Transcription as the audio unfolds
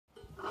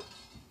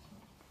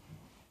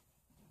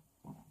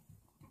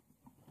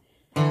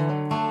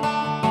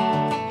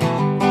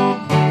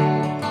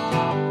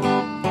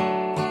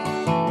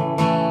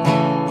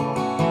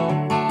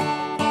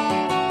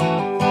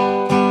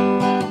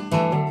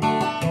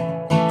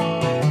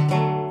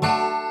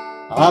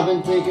I've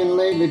been thinking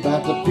lately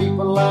about the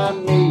people I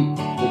meet,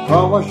 the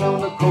car wash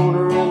on the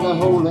corner and the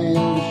hole in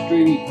the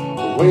street,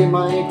 the way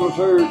my ankles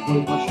hurt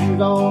with my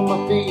shoes on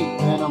my feet,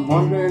 and I'm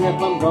wondering if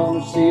I'm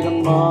gonna see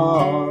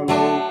tomorrow.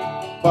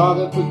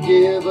 Father,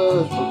 forgive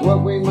us for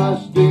what we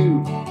must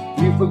do.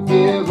 You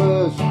forgive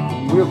us,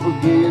 and we'll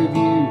forgive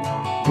you.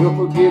 We'll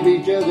forgive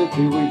each other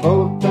till we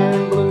both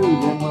turn blue,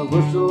 then we'll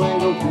whistle and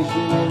go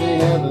fishing in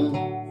the heaven.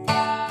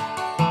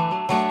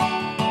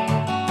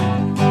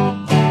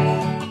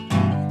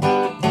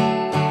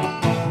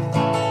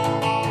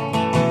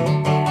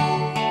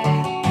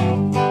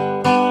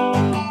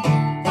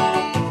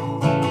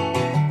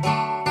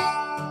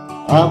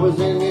 I was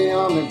in the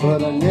army,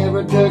 but I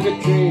never dug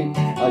a tree.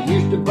 I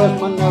used to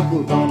bust my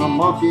knuckles on a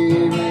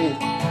monkey wrench.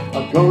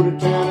 I'd go to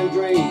town and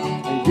drink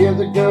and give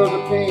the girls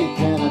a pinch,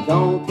 and I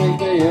don't think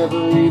they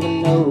ever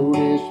even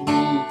noticed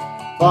me.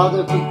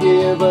 Father,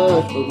 forgive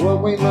us for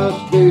what we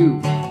must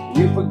do.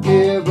 You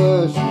forgive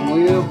us and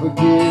we'll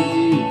forgive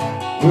you.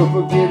 We'll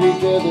forgive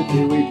each other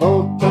till we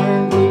both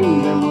turn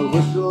blue, then we'll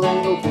whistle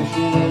and go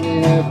fishing in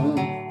the heaven.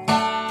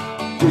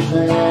 Fish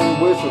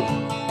and whistle,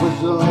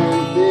 whistle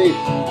and fish.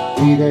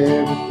 Eat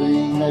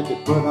everything that you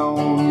put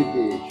on your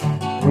dish.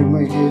 When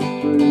we get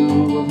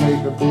through, we'll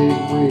make a big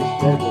wish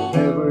that we'll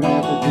never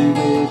have to do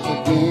this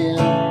again.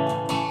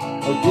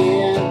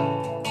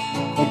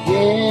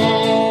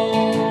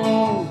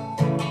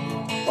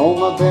 On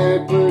my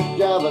very first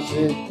job, I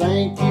said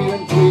thank you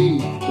and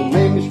please. They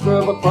made me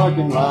scrub a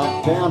parking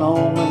lot down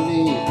on my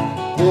knees.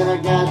 Then I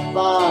got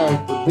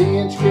fired for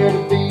being scared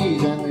of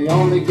bees, and they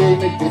only gave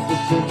me 50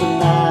 cents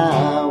an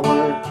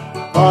hour.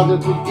 Father,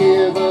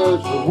 forgive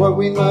us for what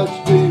we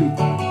must do.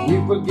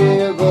 You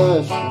forgive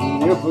us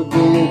and we'll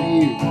forgive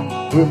you.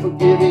 We'll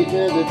forgive each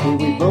other till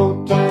we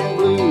both turn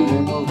blue,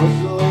 then we'll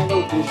whistle and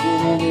go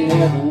fishing in the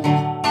heaven.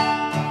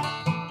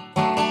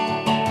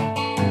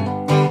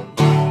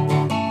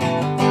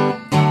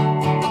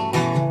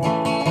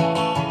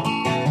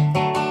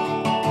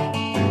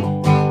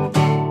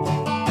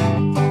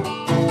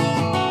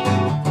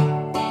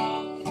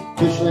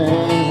 Fish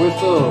and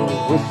whistle,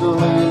 whistle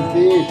and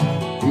fish.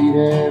 Eat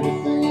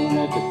everything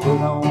that you put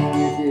on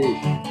your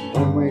dish.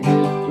 When we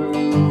get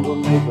through, we'll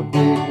make a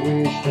big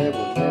wish that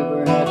we'll never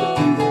have to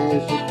do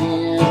this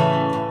again.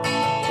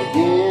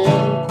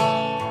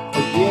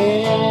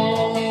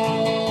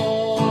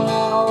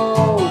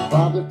 Oh,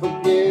 Father,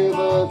 forgive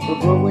us for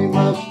what we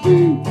must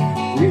do.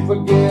 You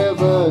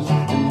forgive us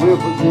and we'll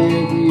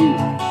forgive you.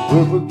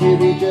 We'll forgive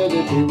each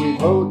other till we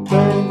both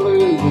turn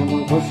blue, and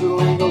we'll whistle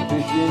and go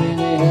fishing in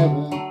the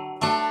heaven.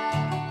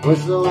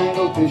 Whistle and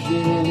go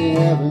fishing in the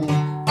heaven.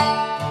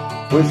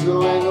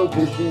 Whistle and go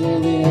fishing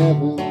in the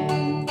heaven.